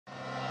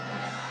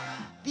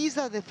These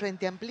are the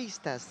Frente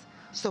Amplistas,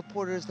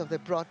 supporters of the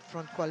broad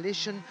front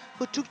coalition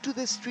who took to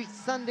the streets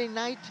Sunday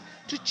night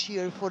to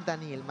cheer for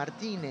Daniel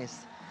Martinez.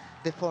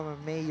 The former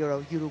mayor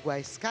of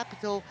Uruguay's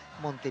capital,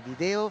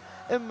 Montevideo,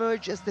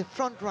 emerged as the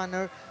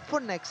frontrunner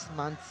for next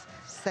month's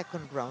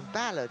second round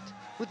ballot,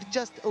 with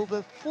just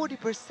over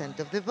 40%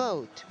 of the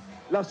vote.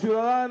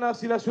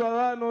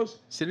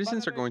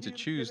 Citizens are going to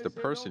choose the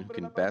person who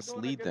can best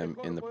lead them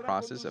in the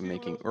process of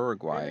making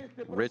Uruguay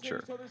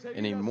richer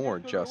and a more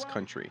just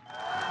country.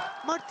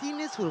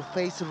 Martinez will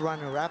face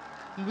runner-up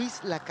Luis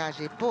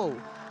Lacalle Pou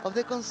of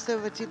the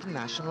Conservative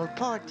National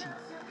Party.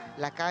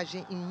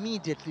 Lacalle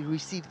immediately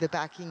received the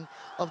backing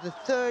of the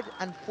third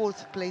and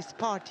fourth place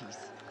parties,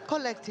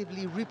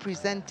 collectively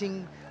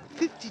representing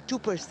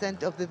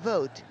 52% of the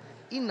vote,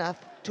 enough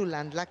to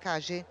land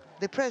Lacalle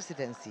the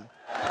presidency.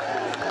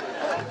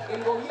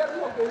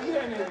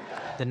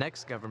 The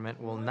next government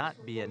will not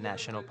be a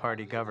national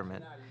party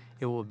government.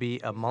 It will be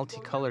a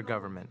multicolor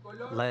government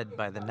led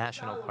by the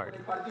National Party.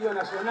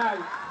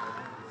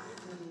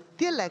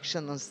 The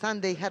election on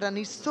Sunday had an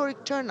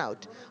historic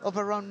turnout of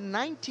around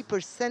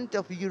 90%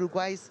 of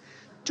Uruguay's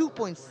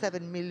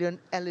 2.7 million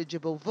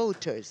eligible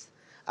voters,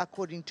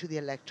 according to the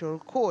Electoral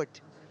Court,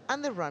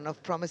 and the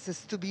runoff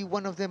promises to be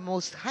one of the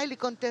most highly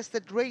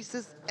contested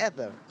races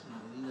ever.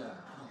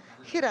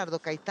 Gerardo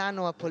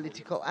Caetano, a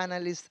political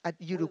analyst at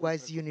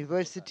Uruguay's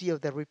University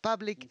of the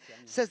Republic,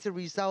 says the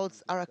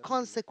results are a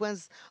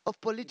consequence of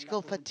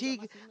political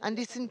fatigue and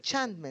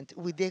disenchantment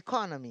with the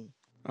economy.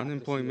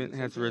 Unemployment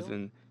has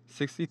risen.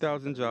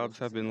 60,000 jobs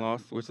have been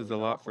lost, which is a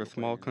lot for a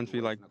small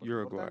country like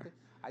Uruguay.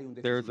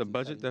 There is a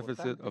budget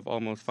deficit of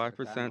almost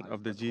 5%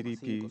 of the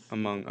GDP,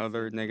 among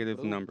other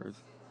negative numbers.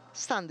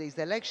 Sunday's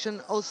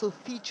election also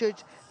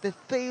featured the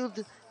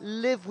failed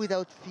Live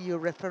Without Fear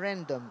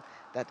referendum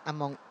that,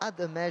 among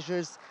other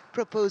measures,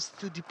 proposed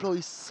to deploy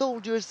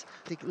soldiers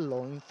to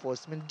law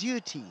enforcement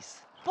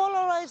duties.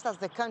 Polarized as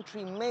the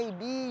country may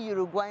be,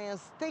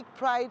 Uruguayans take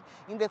pride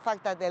in the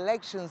fact that the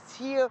elections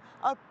here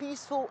are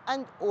peaceful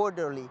and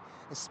orderly,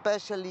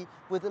 especially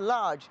with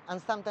large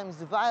and sometimes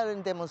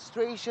violent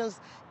demonstrations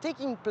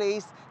taking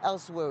place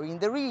elsewhere in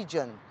the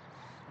region.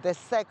 The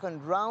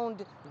second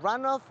round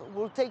runoff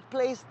will take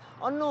place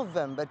on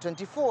November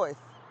 24th.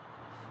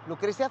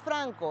 Lucrecia,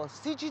 Franco,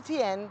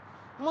 CGTN,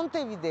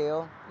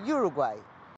 Montevideo, Uruguay.